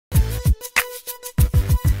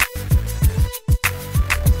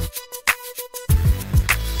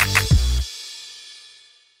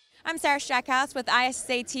I'm Sarah Strackhouse with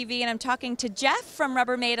ISSA TV, and I'm talking to Jeff from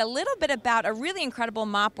Rubbermaid a little bit about a really incredible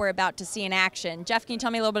mop we're about to see in action. Jeff, can you tell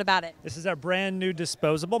me a little bit about it? This is our brand new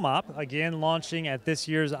disposable mop, again launching at this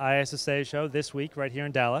year's ISSA show this week right here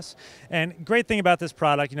in Dallas. And great thing about this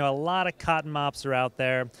product, a lot of cotton mops are out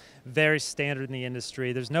there, very standard in the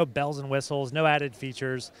industry. There's no bells and whistles, no added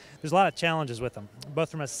features. There's a lot of challenges with them, both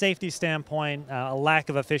from a safety standpoint, a lack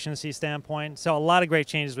of efficiency standpoint. So a lot of great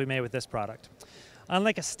changes we made with this product.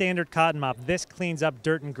 Unlike a standard cotton mop, this cleans up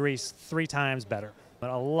dirt and grease 3 times better, but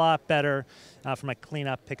a lot better from a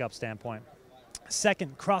cleanup pickup standpoint.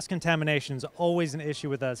 Second, cross-contamination is always an issue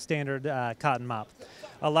with a standard cotton mop.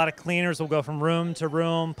 A lot of cleaners will go from room to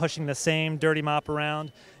room, pushing the same dirty mop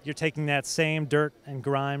around. You're taking that same dirt and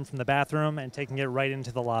grime from the bathroom and taking it right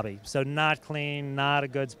into the lobby. So not clean, not a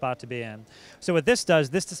good spot to be in. So what this does,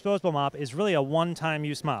 this disposable mop is really a one-time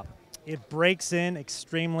use mop. It breaks in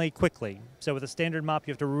extremely quickly. So with a standard mop,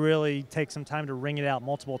 you have to really take some time to wring it out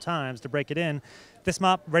multiple times to break it in. This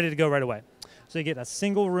mop, ready to go right away. So you get a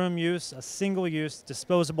single room use, a single use,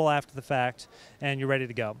 disposable after the fact, and you're ready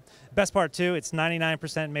to go. Best part too, it's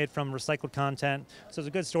 99% made from recycled content, so there's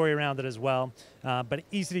a good story around it as well. But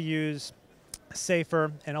easy to use,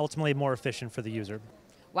 safer, and ultimately more efficient for the user.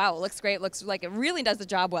 Wow, it looks great. Looks like it really does the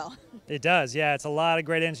job well. It does, yeah. It's a lot of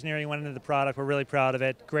great engineering went into the product. We're really proud of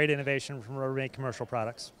it. Great innovation from Rubbermaid commercial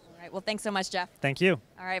products. All right, well, thanks so much, Jeff. Thank you.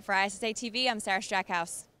 All right, for ISSA TV, I'm Sarah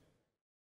Strackhouse.